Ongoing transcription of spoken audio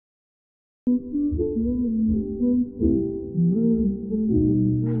When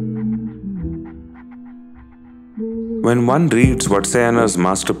one reads Vatsayana's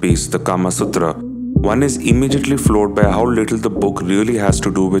masterpiece, the Kamasutra, one is immediately floored by how little the book really has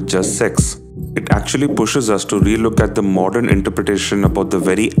to do with just sex. It actually pushes us to relook at the modern interpretation about the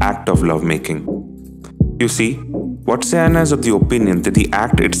very act of lovemaking. You see, Vatsayana is of the opinion that the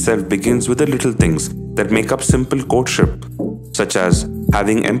act itself begins with the little things that make up simple courtship, such as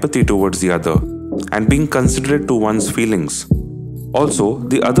having empathy towards the other and being considerate to one's feelings. Also,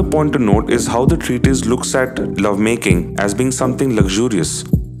 the other point to note is how the treatise looks at lovemaking as being something luxurious,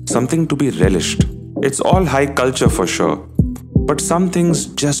 something to be relished. It's all high culture for sure, but some things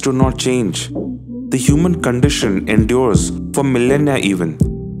just do not change. The human condition endures for millennia even.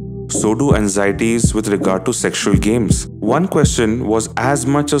 So do anxieties with regard to sexual games. One question was as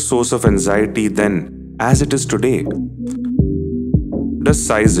much a source of anxiety then as it is today. Does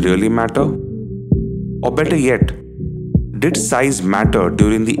size really matter? Or better yet, did size matter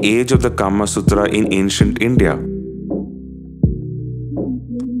during the age of the Kamasutra in ancient India?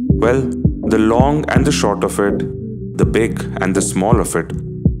 Well, the long and the short of it, the big and the small of it,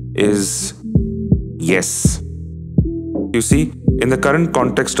 is yes. You see, in the current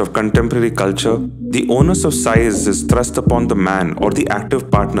context of contemporary culture, the onus of size is thrust upon the man or the active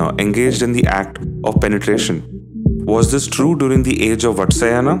partner engaged in the act of penetration. Was this true during the age of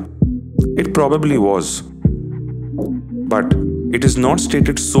Vatsayana? It probably was. But it is not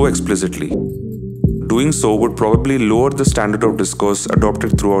stated so explicitly. Doing so would probably lower the standard of discourse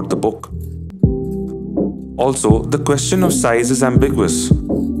adopted throughout the book. Also, the question of size is ambiguous.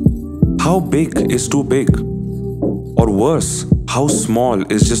 How big is too big? Or worse, how small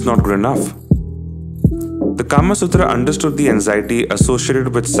is just not good enough? The Kamasutra understood the anxiety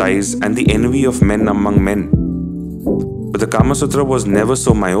associated with size and the envy of men among men. But the Kamasutra was never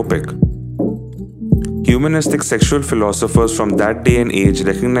so myopic. Humanistic sexual philosophers from that day and age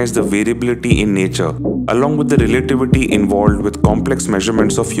recognized the variability in nature, along with the relativity involved with complex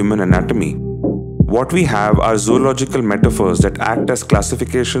measurements of human anatomy. What we have are zoological metaphors that act as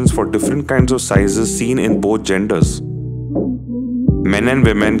classifications for different kinds of sizes seen in both genders. Men and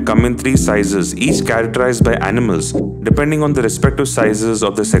women come in three sizes, each characterized by animals, depending on the respective sizes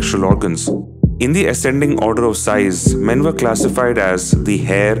of the sexual organs. In the ascending order of size, men were classified as the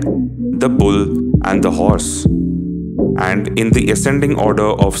hare, the bull, and the horse. And in the ascending order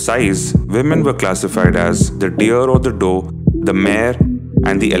of size, women were classified as the deer or the doe, the mare,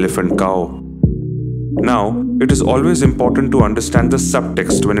 and the elephant cow. Now, it is always important to understand the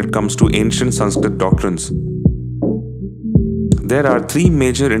subtext when it comes to ancient Sanskrit doctrines. There are three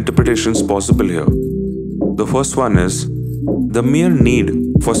major interpretations possible here. The first one is, the mere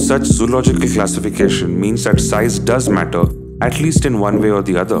need for such zoological classification means that size does matter, at least in one way or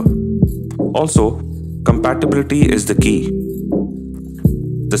the other. Also, compatibility is the key.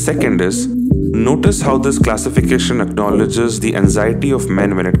 The second is, notice how this classification acknowledges the anxiety of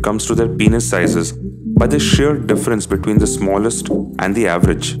men when it comes to their penis sizes by the sheer difference between the smallest and the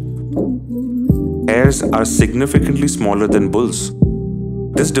average. Hares are significantly smaller than bulls.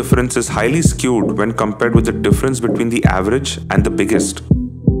 This difference is highly skewed when compared with the difference between the average and the biggest.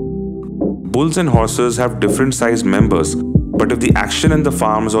 Bulls and horses have different sized members, but if the action in the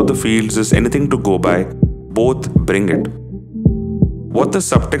farms or the fields is anything to go by, both bring it. What the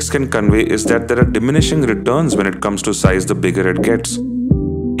subtext can convey is that there are diminishing returns when it comes to size the bigger it gets.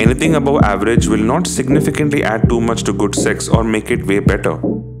 Anything above average will not significantly add too much to good sex or make it way better.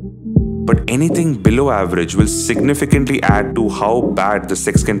 But anything below average will significantly add to how bad the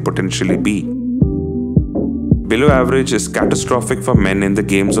sex can potentially be. Below average is catastrophic for men in the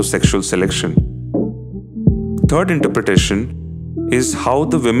games of sexual selection. Third interpretation is how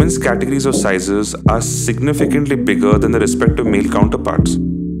the women's categories of sizes are significantly bigger than the respective male counterparts.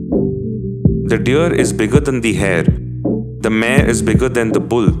 The deer is bigger than the hare, the mare is bigger than the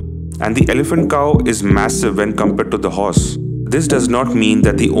bull, and the elephant cow is massive when compared to the horse. This does not mean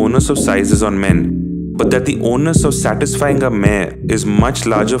that the onus of size is on men, but that the onus of satisfying a mare is much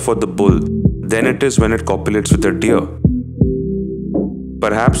larger for the bull than it is when it copulates with a deer.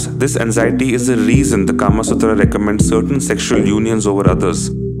 Perhaps this anxiety is the reason the Kamasutra recommends certain sexual unions over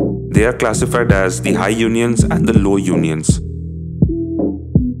others. They are classified as the high unions and the low unions.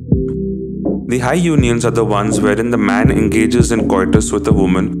 The high unions are the ones wherein the man engages in coitus with a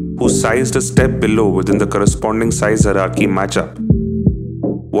woman who sized a step below within the corresponding size hierarchy matchup.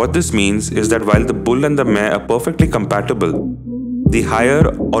 What this means is that while the bull and the mare are perfectly compatible, the higher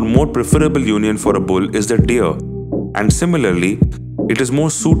or more preferable union for a bull is the deer, and similarly, it is more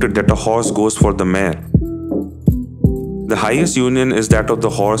suited that a horse goes for the mare. The highest union is that of the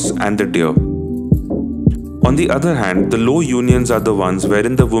horse and the deer. On the other hand, the low unions are the ones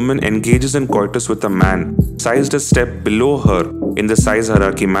wherein the woman engages in coitus with a man sized a step below her in the size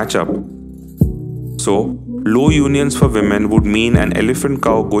hierarchy matchup. So, low unions for women would mean an elephant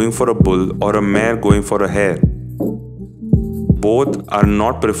cow going for a bull or a mare going for a hare. Both are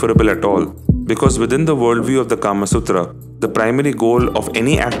not preferable at all, because within the worldview of the Kamasutra, the primary goal of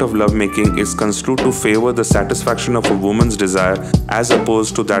any act of lovemaking is construed to favor the satisfaction of a woman's desire as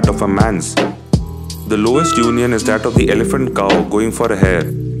opposed to that of a man's. The lowest union is that of the elephant cow going for a hare,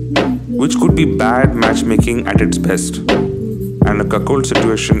 which could be bad matchmaking at its best and a cuckold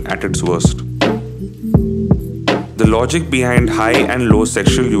situation at its worst. The logic behind high and low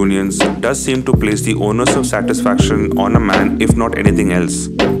sexual unions does seem to place the onus of satisfaction on a man, if not anything else.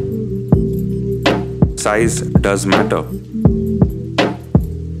 Size does matter.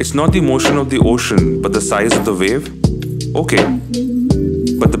 It's not the motion of the ocean, but the size of the wave? Okay.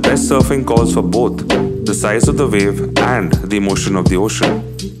 But the best surfing calls for both the size of the wave and the motion of the ocean.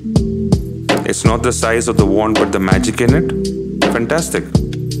 It's not the size of the wand, but the magic in it? Fantastic.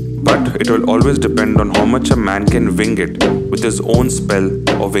 But it will always depend on how much a man can wing it with his own spell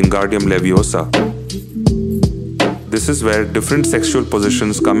of Wingardium Leviosa. This is where different sexual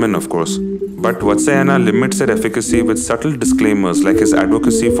positions come in, of course. But Vatsayana limits their efficacy with subtle disclaimers like his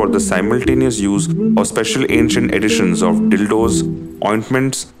advocacy for the simultaneous use of special ancient editions of dildos,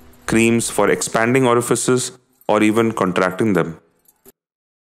 ointments, creams for expanding orifices, or even contracting them.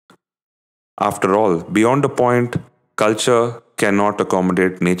 After all, beyond a point, culture cannot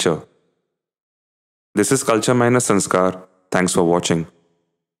accommodate nature. This is Culture Minus Sanskar. Thanks for watching.